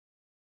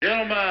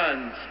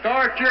Gentlemen,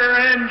 start your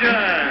engine.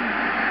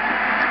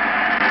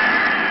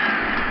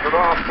 Good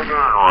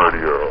afternoon,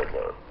 Radio.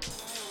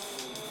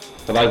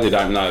 For those who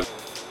don't know,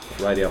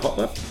 Radio Hot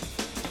Lap.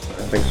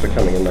 Thanks for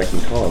coming and making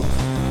time.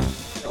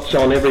 It's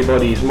on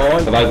everybody's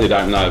mind. For those who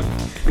don't know,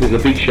 there's a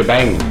big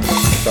shebang.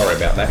 Sorry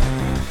about that.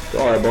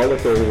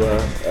 Diabolical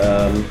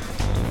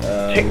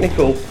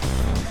technical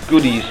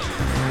goodies.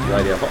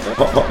 Radio Hot Lap.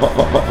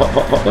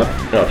 Hot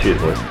Lap. Oh, cheers,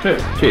 boys.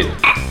 Cheers.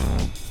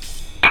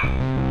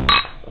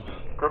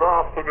 Good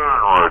afternoon,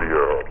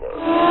 Radio.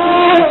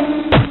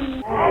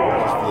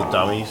 For the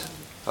dummies.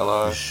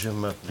 Hello, Je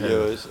m'appelle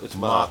viewers. It's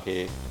Mark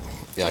here.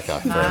 Yeah, okay.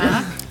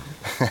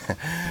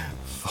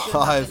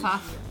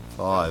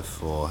 Five,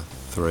 four,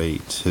 three,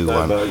 two,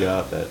 Don't one.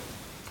 bogart that.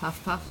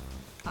 Puff, puff,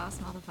 pass,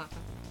 motherfucker.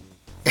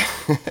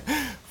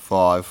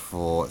 5,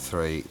 4,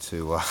 3,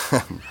 2, 1.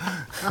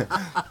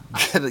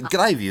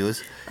 G'day,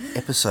 viewers.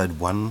 Episode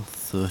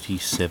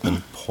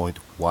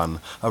 137.1,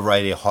 a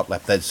Radio Hot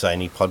Lap, that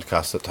zany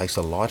podcast that takes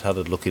a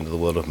light-hearted look into the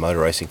world of motor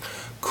racing,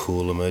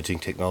 cool emerging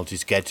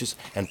technologies, gadgets,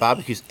 and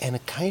barbecues, and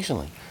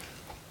occasionally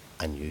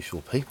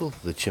unusual people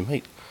that you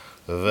meet.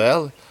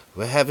 Well,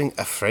 we're having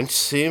a French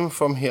sim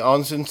from here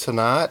on in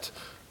tonight.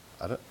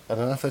 I don't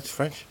know if that's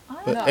French. I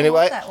don't But know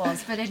anyway, what that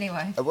was, but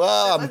anyway.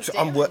 well,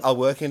 I'll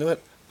work into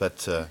it.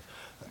 But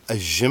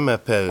je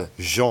m'appelle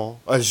Jean.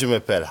 Je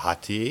m'appelle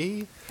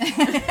Hattie.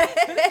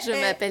 Je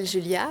m'appelle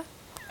Julia.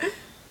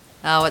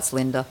 Oh, it's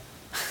Linda.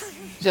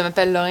 Je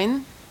m'appelle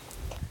Lorraine.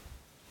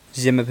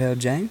 Je m'appelle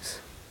James.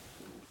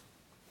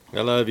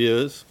 Hello,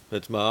 viewers.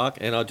 It's Mark,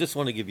 and I just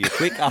want to give you a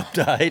quick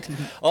update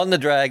on the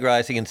drag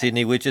racing in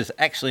Sydney, which is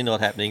actually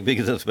not happening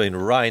because it's been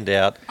rained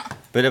out.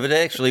 But if it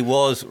actually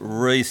was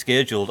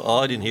rescheduled,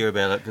 I didn't hear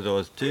about it because I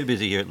was too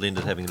busy here at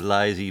Linda's having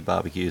lazy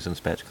barbecues and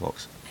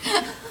spatchcocks.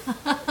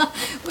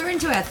 We're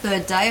into our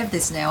third day of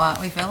this now,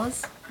 aren't we,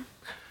 fellas?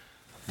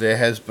 There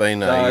has been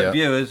So,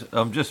 viewers,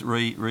 I'm just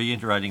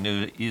reiterating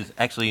there is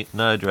actually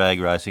no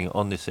drag racing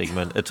on this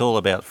segment. It's all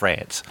about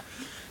France.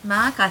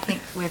 Mark, I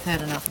think we've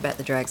heard enough about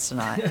the drags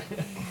tonight.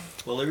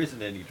 Well, there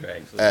isn't any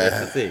drags.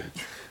 That's the thing.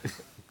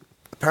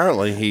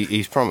 apparently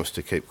he's promised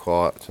to keep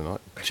quiet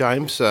tonight.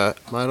 James, mate,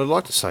 I'd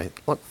like to say,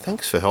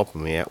 thanks for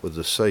helping me out with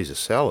the Caesar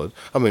salad.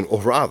 I mean, or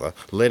rather,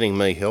 letting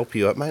me help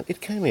you out, mate. It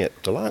came out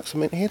deluxe. I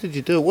mean, how did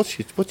you do it? What's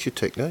your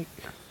technique?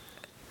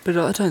 But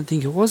I don't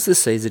think it was the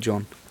Caesar,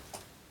 John.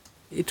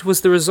 It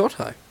was the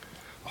risotto.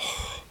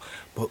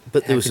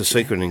 But there was a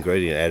secret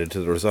ingredient added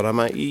to the risotto,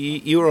 mate.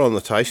 You were on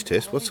the taste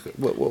test.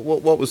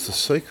 What was the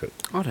secret?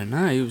 I don't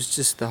know. It was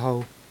just the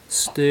whole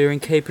stirring,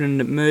 keeping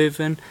it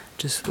moving,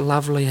 just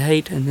lovely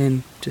heat, and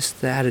then just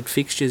the added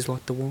fixtures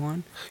like the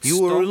wine.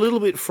 You were a little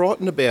bit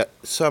frightened about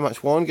so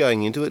much wine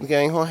going into it and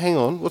going, oh, hang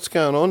on, what's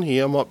going on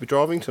here? I might be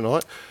driving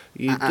tonight.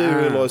 You do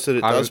realise that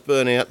it does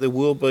burn out. There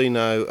will be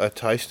no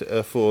taste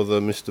for the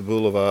Mr.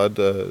 Boulevard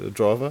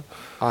driver.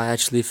 I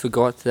actually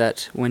forgot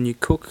that when you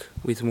cook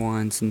with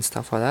wines and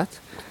stuff like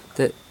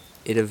that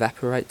it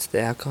evaporates the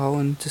alcohol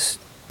and just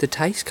the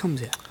taste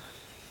comes out.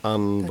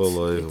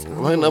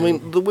 Unbelievable. I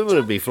mean, the women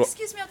would be...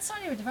 Excuse me, I'm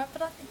sorry to interrupt,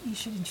 but I think you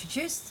should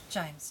introduce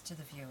James to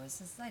the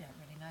viewers, as they don't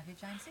really know who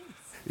James is.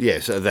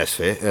 Yes, that's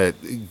fair.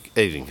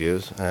 Evening,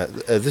 viewers.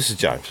 This is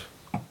James.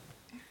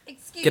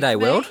 Excuse G'day,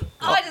 me. world.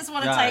 I just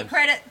want to take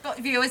credit, but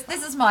viewers,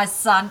 this is my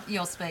son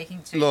you're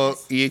speaking to. Look,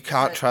 you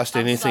can't trust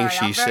I'm anything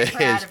sorry, she I'm very says.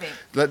 proud of him.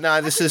 Look,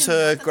 no, this is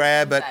her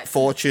grab at conversation.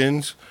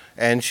 fortunes,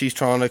 and she's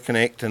trying to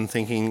connect and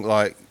thinking,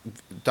 like,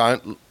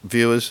 don't,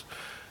 viewers,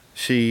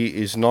 she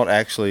is not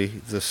actually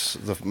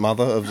the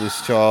mother of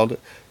this child.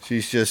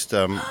 She's just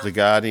the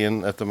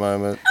guardian at the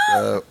moment.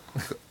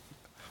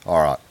 All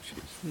right.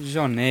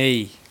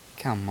 Johnny,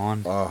 come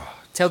on. Oh,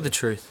 Tell the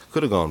truth.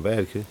 could have gone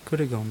bad, kid.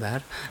 Could have gone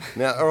bad.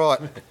 Now, all right.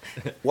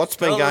 What's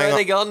been going on?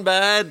 Already gone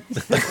bad.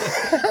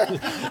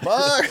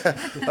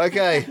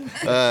 Okay.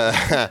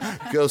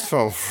 Girls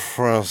from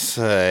France.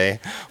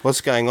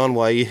 What's going on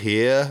while you're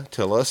here?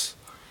 Tell us.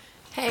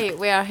 Hey,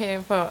 we are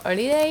here for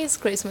holidays,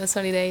 Christmas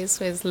holidays,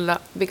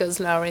 because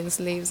Lawrence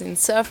lives in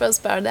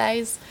Surfers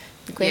Paradise,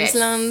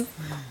 Queensland.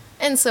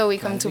 And so we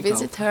come to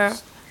visit her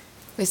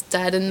with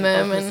Dad and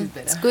Mum, and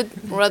it's a good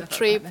road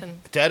trip.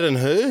 Dad and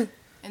who?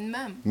 And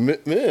Mum. Mum.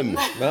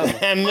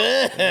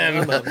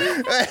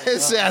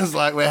 It sounds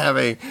like we're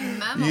having,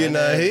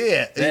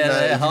 here.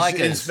 They're hikers.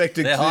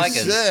 Inspector They're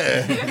hikers.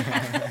 Clouseau.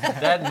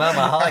 Dad and Mum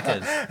are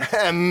hikers.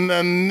 And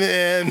my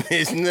mum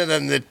is not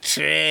on the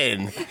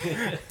train.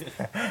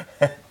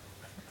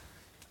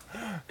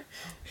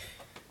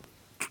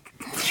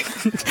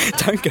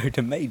 Don't go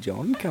to me,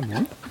 John. Come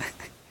on.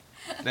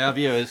 Now,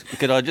 viewers,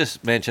 could I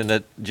just mention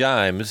that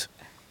James,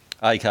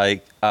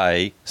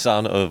 a.k.a.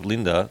 son of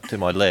Linda, to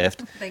my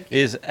left,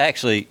 is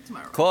actually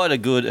quite a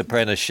good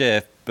apprentice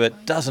chef,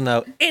 but doesn't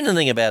know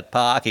anything about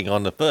parking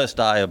on the first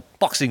day of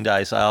Boxing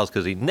Day sales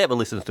because he never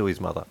listens to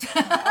his mother.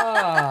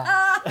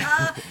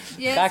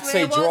 Yes,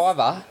 Backseat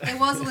driver. There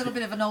was a little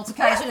bit of an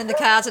altercation in the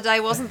car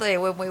today, wasn't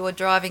there, when we were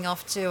driving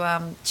off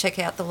to check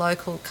out the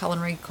local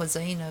culinary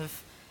cuisine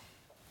of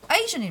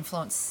Asian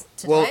influence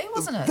today,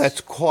 wasn't it?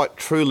 That's quite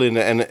true,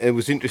 Linda, and it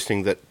was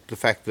interesting that the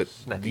fact that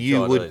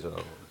you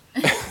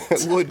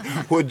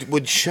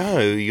would show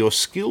your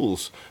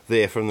skills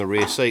there from the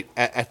rear seat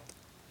at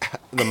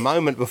the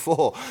moment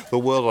before the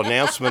world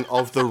announcement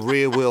of the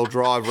rear-wheel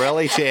drive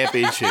rally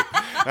championship.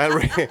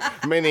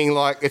 Meaning,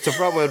 like, it's a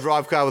front-wheel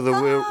drive car with the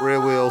rear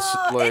wheels.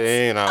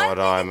 You know what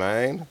I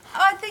mean?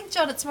 I think,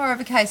 John, it's more of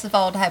a case of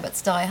old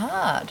habits die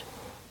hard.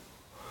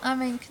 I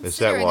mean, Is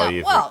that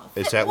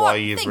why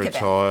you've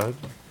retired?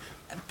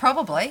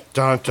 Probably.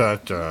 Dun, dun,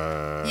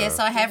 dun. Yes,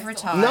 I have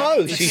retired.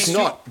 No, she's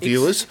not,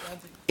 viewers.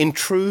 In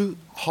true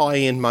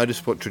high-end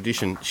motorsport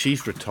tradition,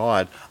 she's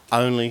retired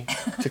only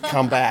to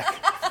come back.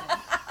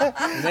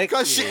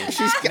 Because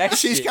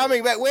she's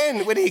coming back.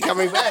 When are you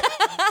coming back?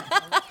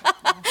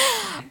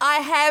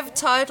 I have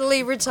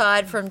totally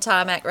retired from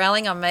tarmac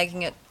rallying. I'm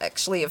making it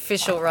actually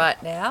official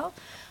right now.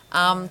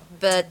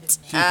 But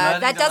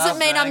that doesn't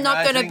mean I'm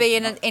not going to be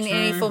in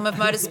any form of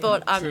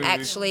motorsport. I'm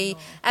actually,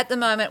 at the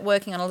moment,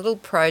 working on a little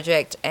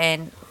project,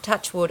 and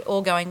touch wood,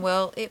 all going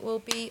well, it will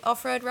be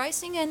off-road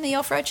racing and the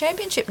off-road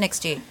championship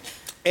next year.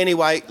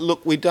 Anyway,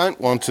 look, we don't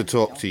want to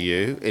talk to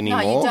you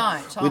anymore. No,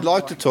 you don't. We'd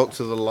like to talk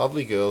to the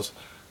lovely girls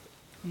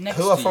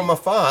who are from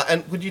afar.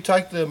 And would you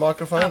take the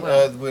microphone,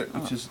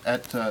 which is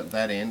at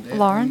that end?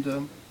 Lauren.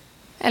 And,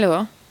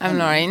 Hello, I'm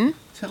Lauren.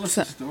 tell us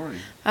the story.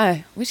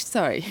 Which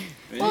story?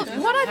 Well,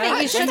 what I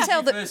think you should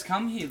tell the... first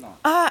come here, like?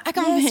 I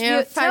came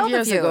here 5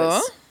 years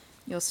ago.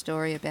 Your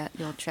story about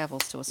your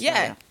travels to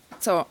Australia. Yeah.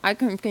 So I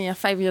came here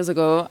 5 years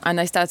ago and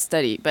I started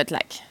study, but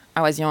like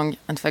I was young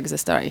and fuck the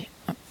story.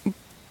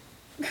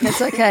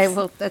 That's okay.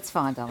 Well, that's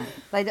fine, darling.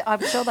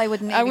 I'm sure they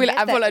wouldn't. I will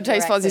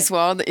apologize for this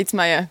word. It's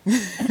my.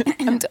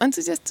 I'm too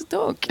enthusiastic to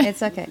talk.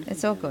 It's okay.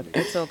 It's all good.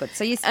 It's all good.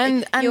 So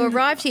you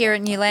arrived here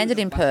and you landed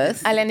in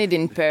Perth. I landed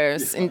in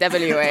Perth in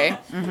WA,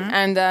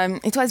 and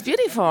it was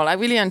beautiful. I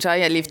really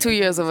enjoyed. I lived 2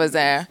 years over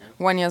there.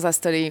 1 year of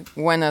study,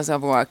 1 year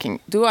of working.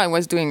 Though I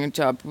was doing a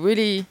job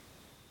really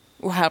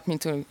who helped me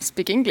to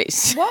speak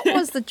English. What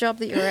was the job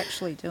that you were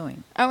actually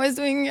doing?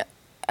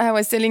 I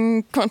was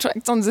selling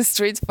contracts on the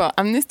street for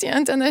Amnesty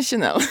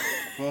International.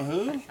 For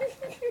who?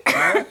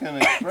 American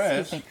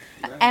Express.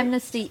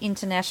 Amnesty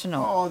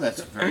International. Oh,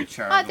 that's very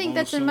charitable. I think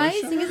that's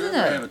amazing, isn't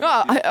it?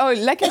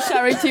 Like a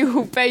charity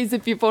who pays the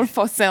people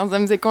for selling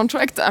them the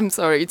contract. I'm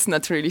sorry, it's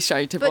not really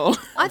charitable. But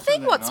I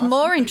think what's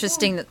more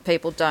interesting that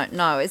people don't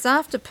know is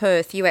after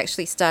Perth, you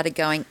actually started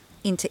going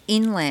into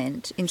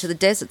inland, into the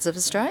deserts of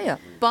Australia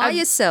by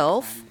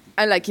yourself.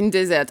 I like in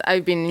desert.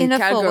 I've been in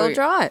Calgary. A four-wheel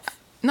drive.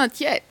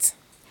 Not yet.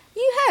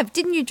 You have,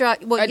 didn't you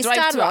drive? Well, I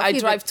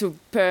drive to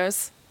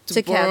Perth,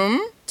 to Broome.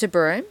 To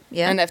Broome,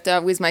 yeah. And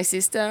after with my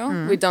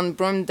sister, we done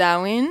Broome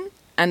Darwin.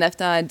 And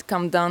after I'd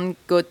come down,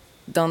 go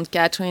down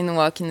Catherine,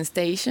 work in the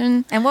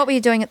station. And what were you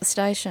doing at the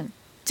station?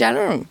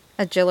 Jillaroo.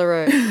 At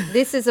Jillaroo.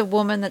 This is a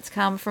woman that's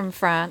come from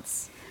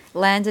France,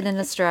 landed in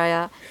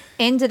Australia,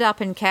 ended up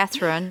in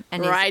Catherine,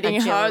 and riding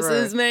is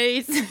horses,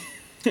 mate.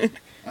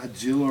 A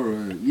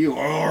Jillaroo. You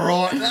are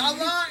all right now,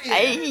 aren't you?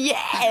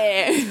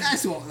 Yeah.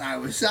 That's what they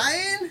were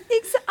saying.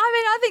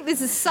 I think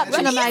this is such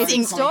an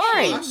amazing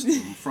story.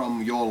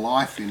 From your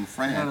life in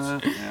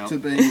France to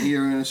being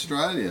here in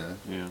Australia.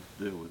 Yeah,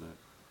 deal with that.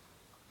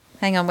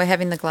 Hang on, we're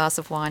having the glass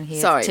of wine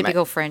here. Sorry,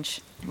 typical French.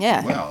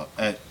 Yeah. Well,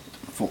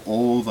 for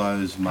all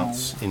those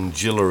months in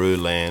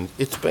Jillaroo land,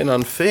 it's been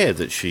unfair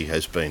that she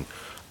has been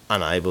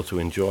unable to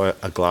enjoy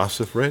a glass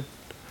of red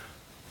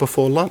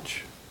before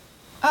lunch.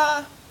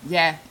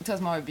 Yeah, it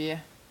was more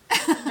beer.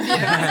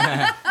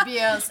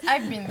 Beers.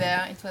 I've been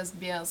there. It was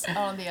beers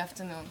all the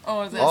afternoon.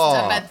 All the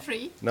bad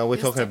free. No, we're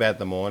talking about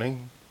the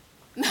morning.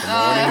 The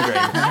morning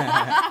drinks.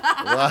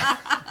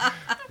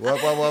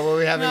 What were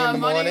we having in the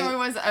morning? We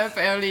was up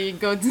early,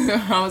 go to the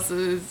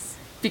houses,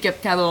 pick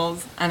up cattle,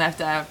 and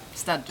after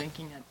start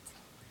drinking at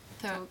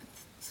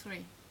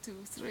 3,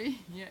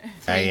 yeah.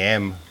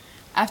 AM.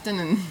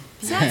 Afternoon.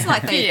 Sounds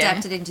like they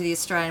adapted into the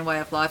Australian way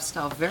of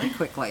lifestyle very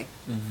quickly.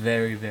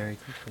 Very, very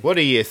quickly. What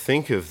do you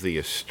think of the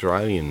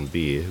Australian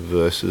beer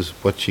versus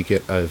what you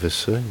get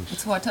overseas?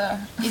 It's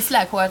water. It's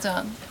like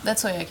water.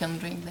 That's why I can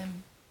drink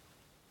them.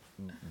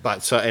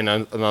 But so, in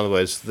other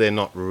words, they're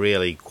not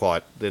really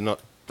quite. They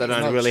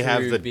don't really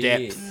have the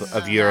depth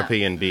of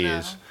European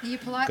beers.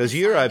 Because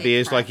Euro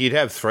beers, like you'd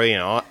have three,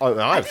 and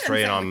I have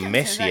three, and I'm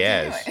messy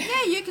as.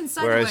 Yeah, you can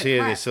say. Whereas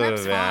here, they're sort of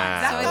so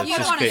if you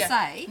want to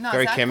say,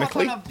 very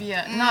chemically.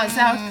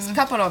 There's a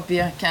couple of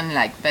beer can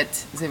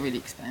but they're really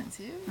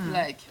expensive.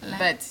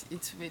 But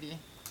it's really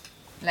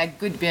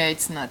good beer.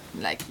 It's not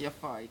like your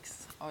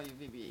Forex. or your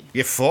BB?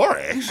 Your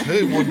Forex?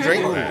 Who would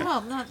drink that?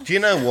 Well, not... Do you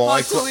know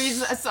why?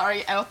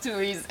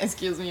 L2 is,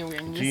 excuse me.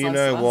 Do you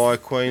know why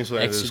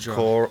Queenslanders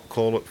call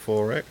it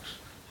Forex?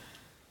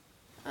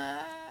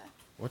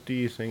 What do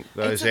you think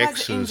those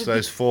X's,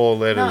 those four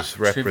letters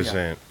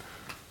represent?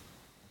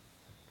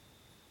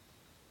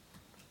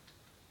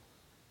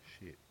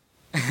 Shit.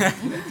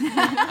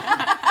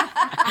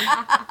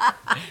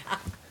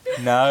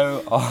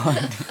 No.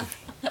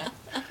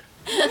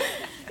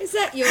 Is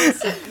that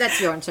yours?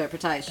 That's your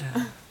interpretation.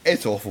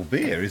 It's awful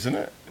beer, isn't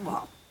it?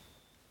 Well,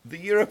 The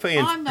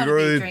Europeans I'm not a beer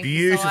brew drinker, so I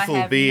beautiful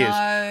have beers, no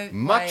way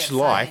much of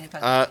like saying if I-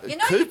 You know you've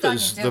done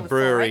Cooper's, your deal the with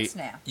brewery. Forex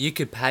now. You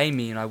could pay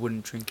me and I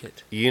wouldn't drink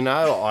it. You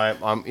know,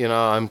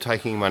 I'm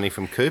taking money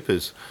from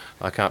Cooper's.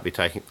 I can't be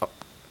taking. Oh,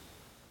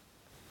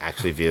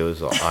 actually,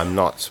 viewers, I'm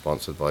not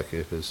sponsored by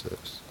Cooper's.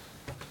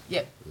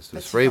 Yep.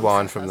 There's free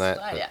wine from that.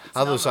 Australia. But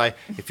others say,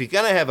 if you're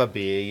going to have a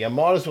beer, you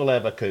might as well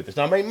have a Cooper's.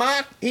 I mean,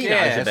 Mark, he knows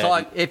Yeah, it's about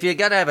like if you're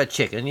going to have a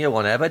chicken, you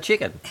want to have a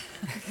chicken.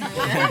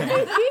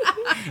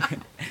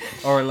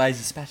 Or a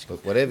lazy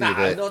spatchcock. Whatever you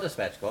No, do. not a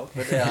spatchcock,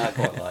 but they are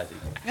quite lazy.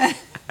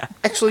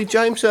 Actually,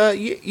 James,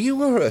 you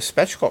were a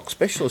spatchcock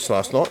specialist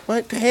last night,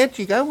 mate. How did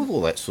you go with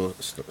all that sort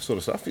of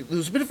stuff? There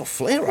was a bit of a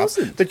flare-up,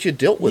 but you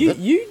dealt with it.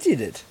 You did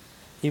it.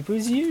 It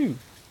was you.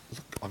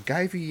 I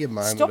gave you your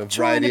moment Stop of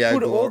trying radio to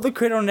put all glory. the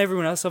credit on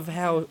everyone else of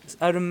how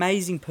an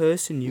amazing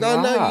person you No,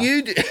 are. no,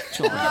 you did.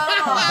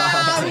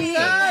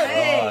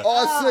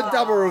 Oh, it's a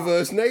double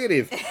reverse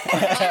negative. Come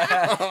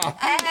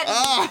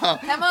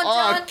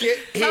on, John.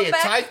 Here,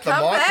 back, take the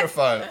come back,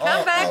 microphone.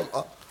 come back.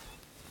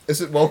 Is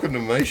it Welcome to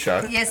Me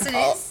show? Yes, it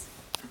is.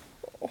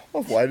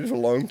 I've waited a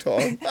long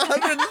time.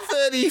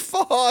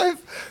 135,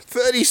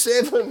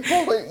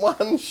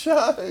 37.1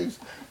 shows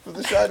for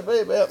the show to be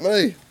about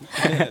me.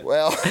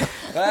 Well,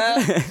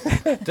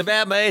 It's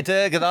about me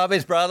too, because I'm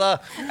his brother.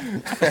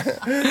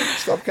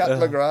 stop cutting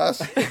the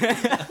grass.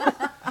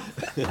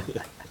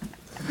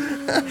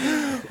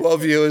 Well,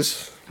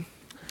 viewers,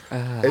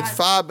 it's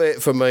far be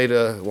it for me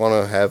to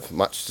want to have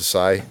much to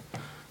say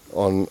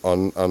on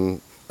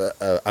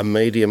a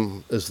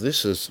medium as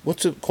this is.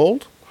 What's it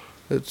called?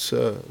 It's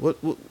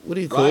what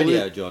do you call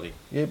Radio, it? Johnny.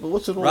 Yeah, but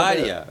what's it all about?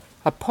 Radio.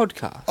 A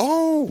podcast.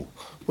 Oh,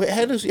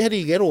 how do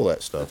you get all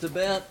that stuff?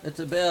 It's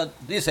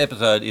about. This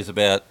episode is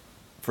about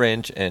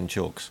French and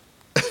chooks.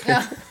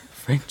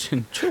 French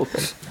and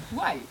chooks.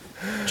 Why?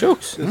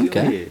 Chooks.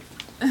 Okay.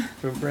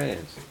 From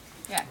France.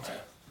 Yeah.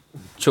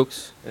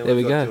 Chooks. And There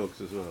we we've got go.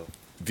 chooks as well.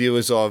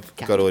 Viewers, I've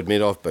got to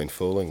admit I've been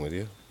fooling with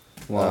you.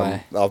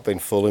 Why? I've been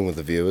fooling with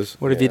the viewers.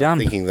 What have you done?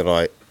 Thinking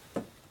that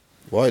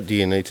why do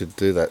you need to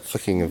do that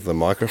flicking of the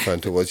microphone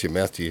towards your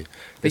mouth?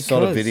 It's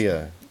not a Because-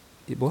 video.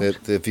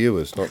 What? They're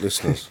viewers, not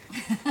listeners.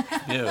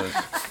 Viewers.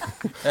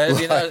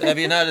 Have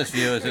you noticed,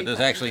 viewers, that there's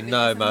actually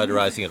no motor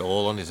racing at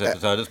all on this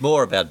episode? It's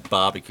more about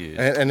barbecues.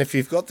 And if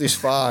you've got this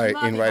far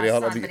in Radio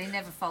Hot, but he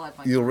never followed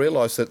my you'll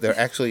realise that there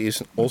actually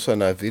is also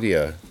no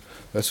video.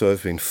 That's why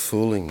I've been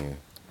fooling you.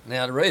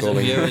 Now, the reason,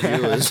 Calling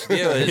viewers,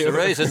 the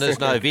reason there's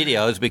no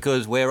video is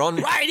because we're on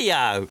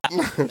radio.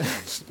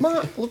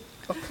 Mark, look,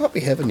 I can't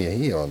be having you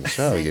here on the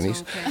show again.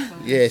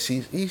 Yes,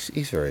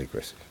 he's very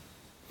aggressive.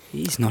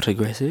 He's not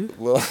aggressive.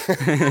 Well,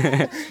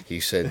 he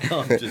said,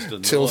 I'm just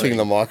annoyed. tilting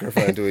the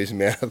microphone to his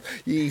mouth.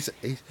 He's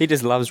He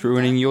just loves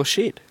ruining your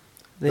shit.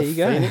 There you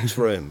go. Phoenix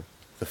Room.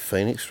 The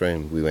Phoenix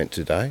Room we went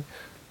today,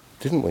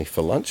 didn't we,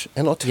 for lunch?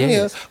 And I'll tell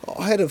Yes. you,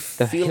 I had a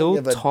feeling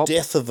of a Hilltop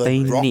death of a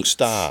Phoenix. rock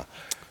star.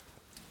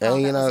 Oh, And, that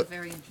you was know, a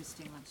very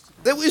interesting lunch today.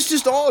 that was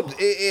just odd.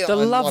 The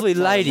lovely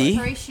lady.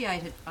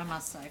 Appreciate it, I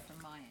must say,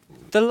 from my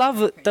end.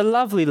 The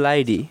lovely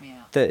lady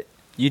that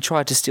you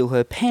tried to steal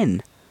her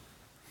pen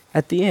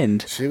at the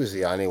end. She was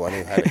the only one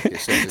who had a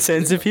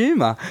Sense of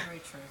humour. Very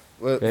true.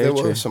 Well, Very there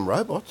were true. some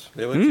robots.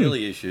 There were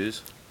chili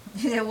issues.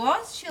 There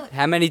was chili.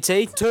 How many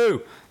teeth?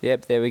 2.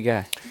 Yep, there we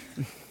go.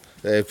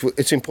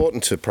 It's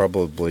important to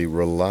probably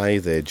relay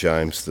there,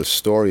 James, the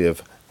story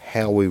of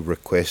how we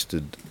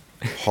requested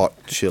hot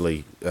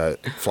chili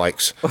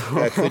flakes.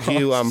 Could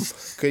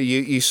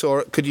you saw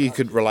it? Could you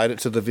relate it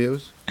to the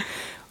viewers?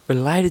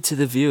 Related to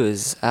the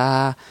viewers,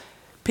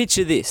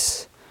 picture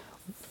this.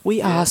 We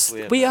asked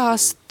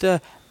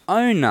the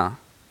owner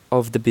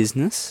of the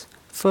business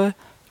for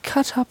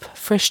cut up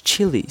fresh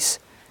chilies.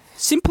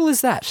 Simple as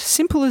that.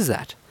 Simple as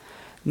that.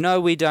 No,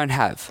 we don't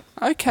have.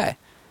 Okay.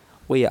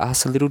 We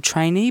ask a little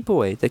trainee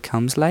boy that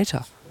comes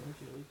later.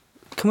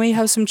 Can we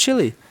have some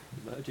chili?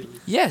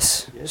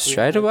 Yes,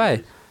 straight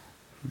away.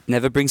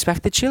 Never brings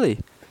back the chili.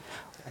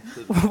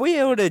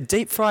 We ordered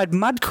deep fried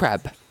mud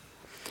crab.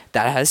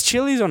 That has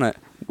chilies on it.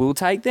 We'll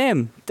take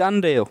them.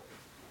 Done deal.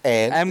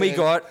 And we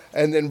got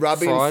and then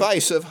rubbing fried-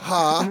 face of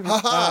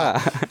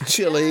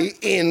chili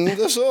in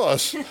the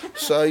sauce,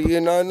 so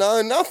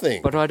no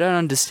nothing. But I don't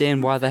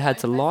understand why they had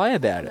to lie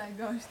about it.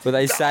 Were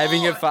they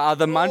saving it for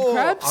other mud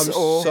crabs? I'm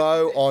or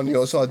so on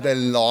your side. They're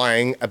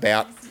lying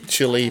about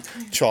chili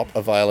chop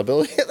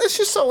availability. That's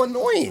just so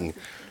annoying.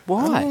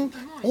 why?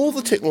 All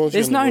the technology.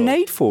 There's in the no world.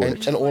 need for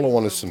it. And all I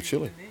want is some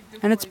chili.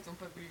 And it's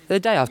the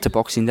day after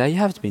Boxing Day. You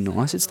have to be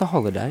nice. It's the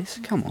holidays.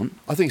 Come on.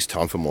 I think it's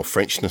time for more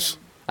Frenchness.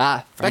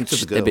 Ah, Back to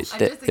French. the girls.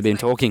 They've been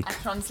talking. I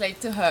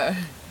translate to her.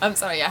 I'm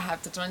sorry, I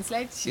have to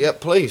translate. Yeah,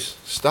 please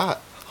start,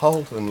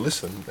 hold, and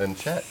listen and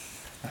chat.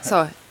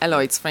 So, hello,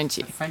 it's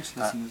Frenchy. French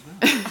lesson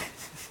as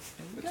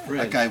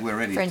well. Okay, we're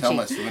ready. Frenchie. Tell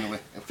us when we're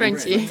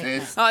Frenchy.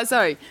 Yes. Oh,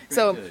 sorry.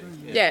 So,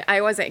 yeah,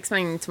 I was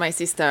explaining to my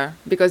sister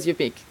because you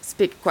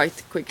speak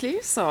quite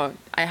quickly, so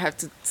I have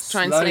to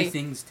translate.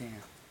 things down.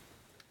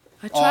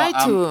 I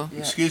try to.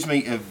 Excuse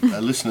me,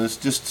 listeners,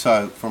 just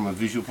so from a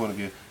visual point of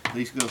view,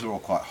 these girls are all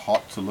quite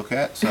hot to look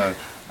at, so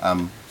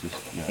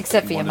Just, you know,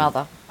 Except for your want to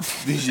mother.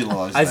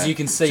 Visualise As that. you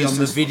can see Just on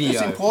the as- video.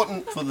 It's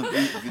important for the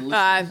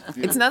listeners.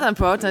 It's not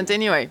important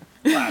anyway.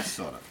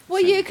 Sort of.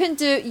 Well, you can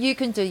do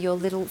your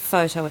little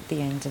photo at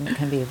the end, and it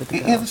can be with the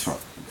girls. Yeah, that's right.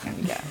 There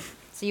we go.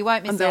 So you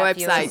won't miss On the out,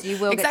 website. viewers. You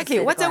will Exactly. Get to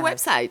see What's the the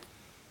photos. website?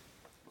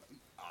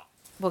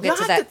 We'll You get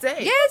to have that. to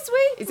say. Yes, we.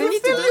 Is it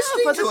need to do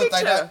Listening for the to it, they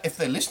picture? don't, if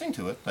they're listening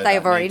to it, they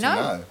They've don't already need to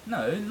know.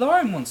 No,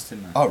 Lauren wants to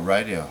know. Oh,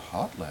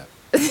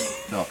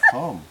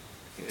 radiohotlab.com.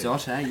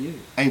 .au.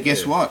 And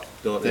guess what?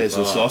 Dot There's a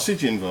involved.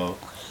 sausage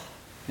involved.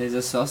 There's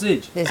a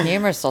sausage. There's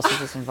numerous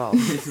sausages involved.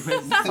 There's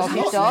Sausage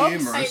not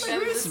dogs. numerous.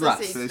 There's not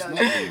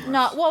numerous.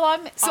 No, well,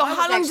 I'm. So I was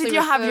how long actually did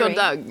you have your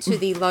referring dog? To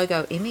the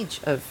logo image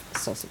of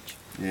sausage.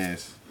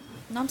 Yes.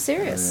 No, I'm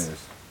serious.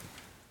 Yes.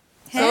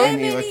 How So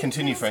anyway, many-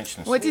 continue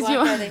Frenchness. What is Why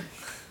your... are they-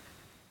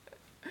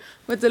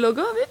 What's the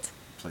logo of it?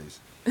 Please.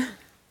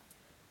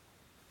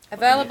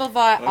 Available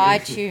via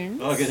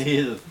iTunes. I can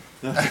hear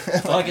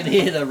I can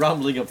hear the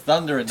rumbling of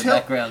thunder in the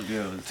background,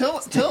 viewers. Tell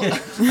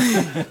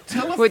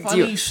a Would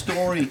funny you-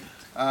 story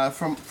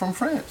from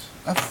France.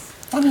 A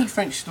funny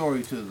French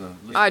story to the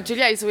listeners.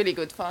 Julia is really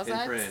good for In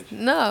that. French.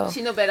 No.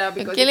 She know better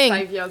because killing.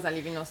 it's 5 years I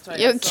live in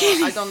Australia. You're so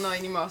killing. I don't know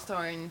any more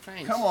story in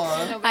French. Come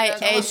on. I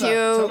better. hate Tell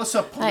you. us a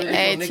I political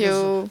hate niggas-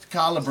 you.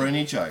 Carla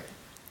Bruni joke.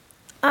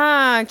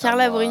 Ah,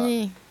 Carla Come on.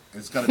 Bruni.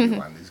 There's got to be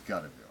one. There's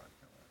got to be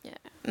one.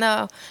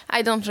 No,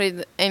 I don't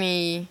read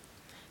any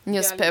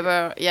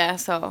newspaper. Yeah,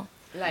 so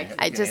Like,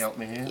 I Can you just help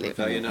me here?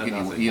 No, you know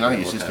nothing. You know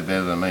your sister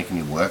better than making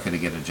you work her to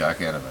get a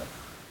joke out of it.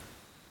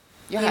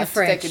 you In have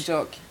French. to take a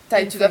joke.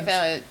 In Tu dois French.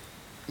 faire...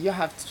 You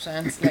have to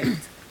translate.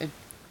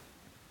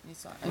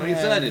 Well, you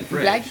say it in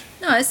French.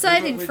 No, say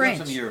it in We've got French.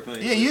 some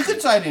European. Yeah, you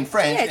could say it in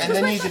French, Yeah, it's and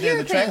then because you could we've do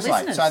got the European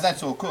translate. listeners. So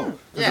that's all cool. 'Cause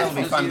Yeah.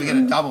 it'll be fun to get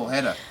a double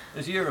header.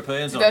 There's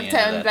Europeans Tu on dois the end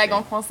faire of une that blague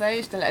en thing. français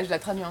et je la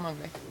traduis en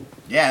anglais.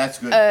 Yeah, that's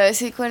good.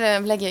 c'est quoi la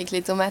blague avec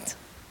les tomates?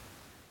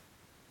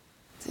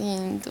 C'est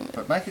une tomate.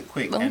 But make it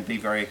quick Bon. and be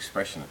very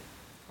expressionate.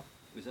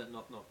 Is that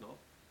knock, knock, knock?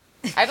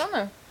 I don't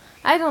know.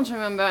 I don't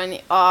remember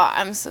any. Oh,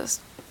 I'm so.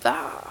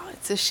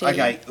 It's a shame.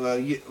 Okay, well,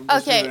 let's do it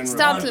Okay, in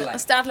start.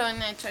 reverse. Start,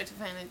 Lauren. I try to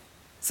find it.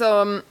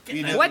 So,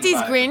 You do what it in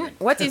is both. green?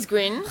 What is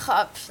green?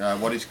 Hop.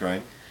 What is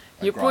green?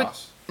 You put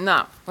Grass.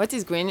 no. What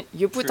is green?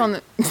 You put Tree. on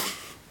the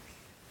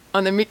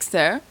on the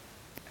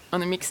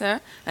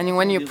mixer, and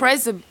when you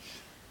press the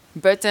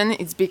button,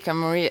 it's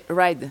become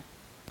red.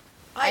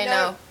 I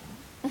know.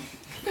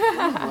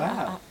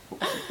 Wow.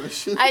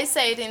 Question? I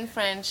say it in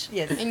French.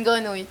 Yes. In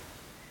Grenouille.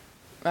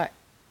 Right.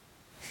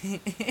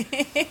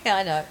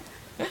 I know.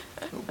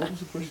 What was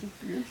the question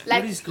again?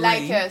 Like, is green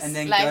like us. and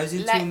then like, goes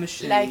into like, a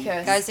machine? Like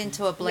us. Goes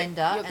into a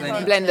blender Your and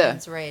then blender.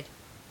 turns red.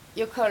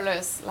 Your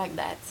colors like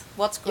that.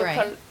 What's You green?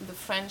 call the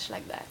French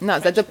like that. No,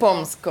 that the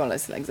poems call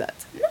us like that.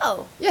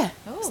 No. Yeah.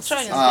 Oh,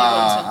 Australians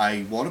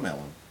A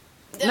watermelon.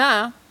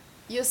 No.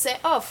 You say,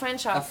 oh,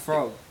 French are. A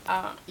frog.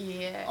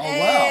 Yeah. Oh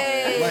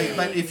Hey. wow! Wait,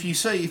 but if you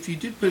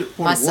did put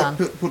My son.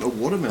 put a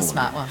watermelon,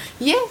 Smart one.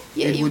 Yeah,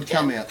 yeah. it you would can.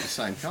 come out the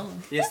same colour.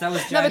 Yes, that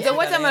was James. No, but the for that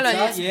watermelon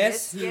answer. is-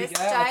 Yes, here we yes,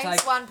 go. I'll James,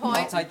 take, 1 point.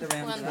 I'll take the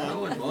round One for point. that. No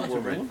one wants a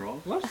red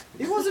frog. What?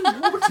 It wasn't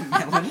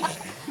watermelon.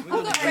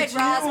 I've got red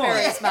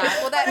raspberries, Mark.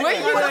 Well, that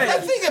Wait, would wait,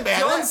 wait. Think about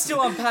John's it. still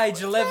on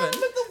page 11.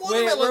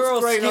 watermelon's We're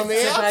all green on skipped the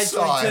to page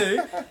outside.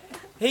 22.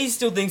 He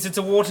still thinks it's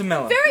a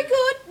watermelon. Very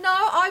good.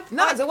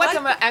 No, The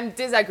watermelon. I'm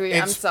disagree.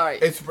 I'm sorry.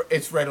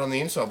 It's red on the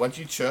inside. Once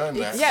you churn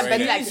that. Yeah, green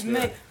but out, like- Excuse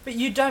me, but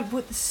you don't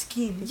put the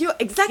skin You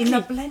exactly. in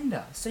the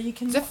blender, so you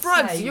can The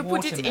frogs, say you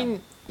put it watermelon.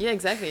 in. Yeah,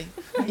 exactly.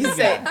 You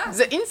say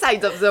the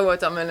inside of the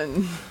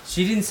watermelon.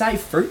 She didn't say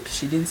fruit.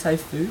 She didn't say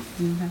food. It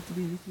didn't have to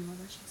be anything like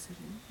that. She said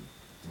anything.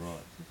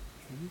 Right.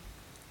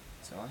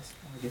 So I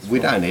guess We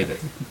we're- don't edit.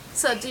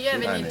 So, do you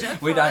have any don't joke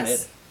We for don't us?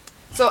 edit.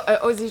 So,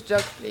 Aussie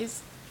joke,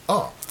 please.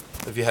 Oh,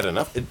 have you had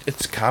enough?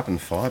 It's carbon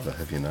fibre.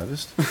 Have you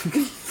noticed? Do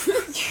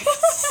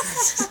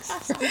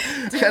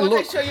you And want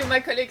look, to show you my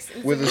colleagues?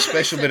 with a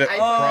special bit of I-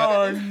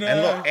 pride. no.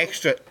 And look,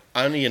 extra.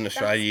 Only in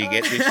Australia you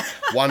get this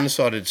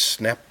one-sided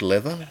snapped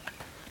leather.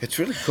 It's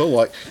really cool.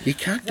 Like you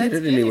can't get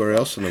it anywhere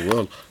else in the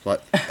world.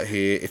 Like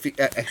here, if you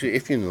actually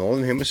if you're in the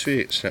northern hemisphere,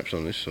 it snaps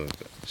on this side.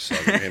 But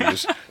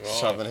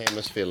southern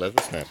hemisphere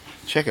leather snap.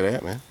 Check it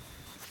out, man.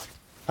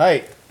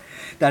 Hey,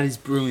 That is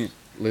brilliant.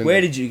 Linda.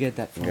 Where did you get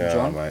that from, Yeah,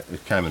 John? mate.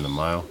 It came in the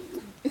mail.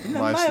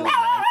 Mostly,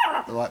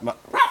 like,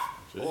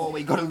 Oh,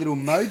 we got a little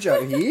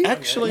mojo here.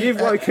 Actually,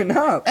 You've woken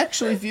up.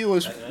 Actually,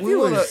 viewers, we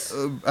want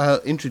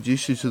to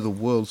introduce you to the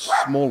world's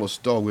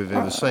smallest dog we've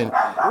ever seen.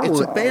 It's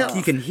about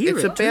you can hear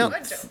it's it.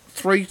 about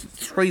three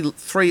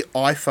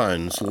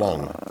iPhones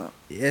long.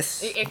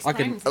 Yes. It I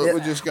can. explains. We're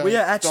just going, We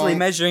are actually dong,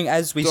 measuring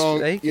as we dong.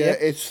 speak. Yeah, Yep.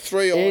 it's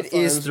three It iPhones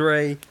is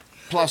 3.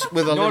 plus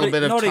with a Not, little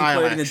bit of not tail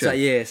including action. the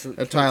yes.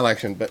 A tail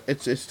action, but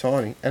it's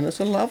tiny and it's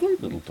a lovely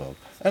little dog.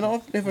 And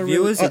I've never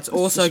Viewers, really. it's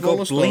also the got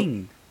smallest dog.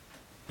 bling.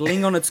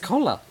 Bling on its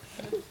collar.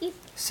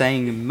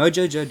 Saying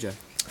Mojo Jojo.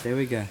 There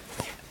we go.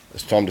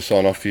 It's time to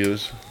sign off,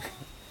 viewers,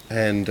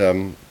 and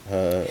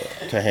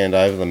to hand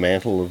over the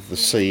mantle of the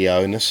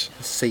CEO-ness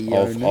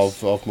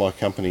CEO-ness. of my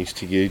companies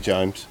to you,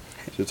 James.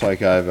 to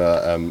take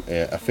over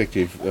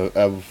effective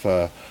of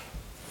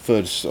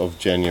 3rd of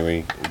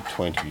January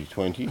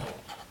 2020.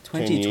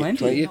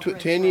 2020?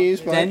 10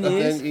 years, mate. 10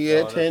 years?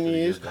 Yeah, 10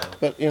 years.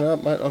 But, you know,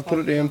 mate, I've put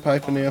it down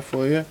paper now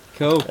for you.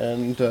 Cool.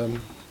 And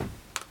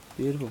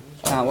Beautiful.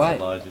 Can't wait.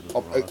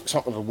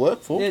 Something to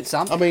work for. Yeah, it's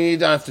something. I mean, you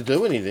don't have to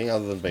do anything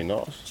other than be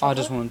nice. I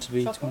just want it to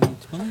be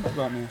 2020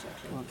 right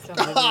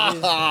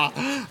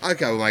now.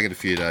 Okay, we'll make it a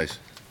few days.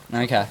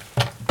 Okay.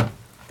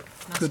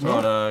 Good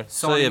night.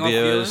 See you, Signing off,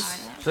 viewers.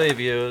 See you,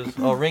 viewers.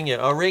 I'll ring you.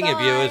 I'll ring your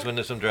viewers when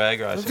there's some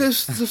drag racing.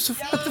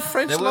 But the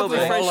French, There will lovely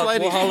be. French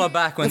ladies. We'll holler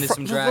back when there's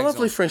some The drags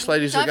lovely on. French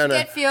ladies Don't are going to.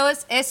 forget,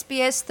 viewers,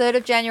 SBS 3rd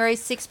of January,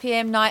 6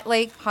 p.m.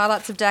 nightly,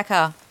 highlights of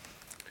Dakar.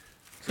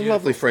 The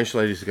lovely French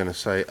ladies are going to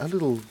say a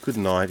little good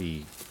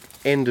nighty,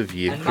 end of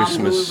year And Mum, who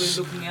Christmas.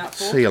 are we looking out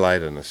for? See you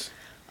laterness.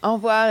 Au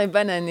revoir et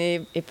bonne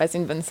année et passez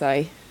une bonne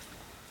soirée.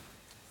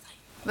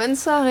 Bonne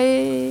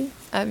soirée.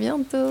 À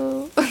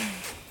bientôt.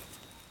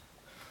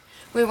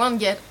 we won't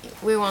get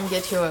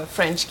you a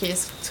French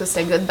kiss to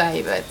say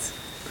goodbye, but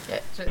yeah,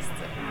 just.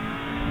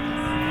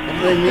 What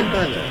do they mean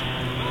by that?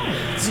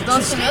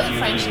 Don't you know the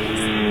French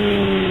kiss?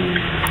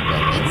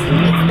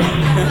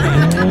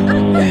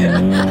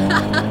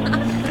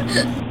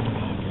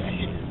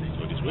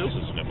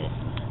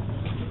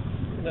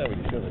 No, we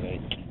should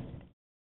have.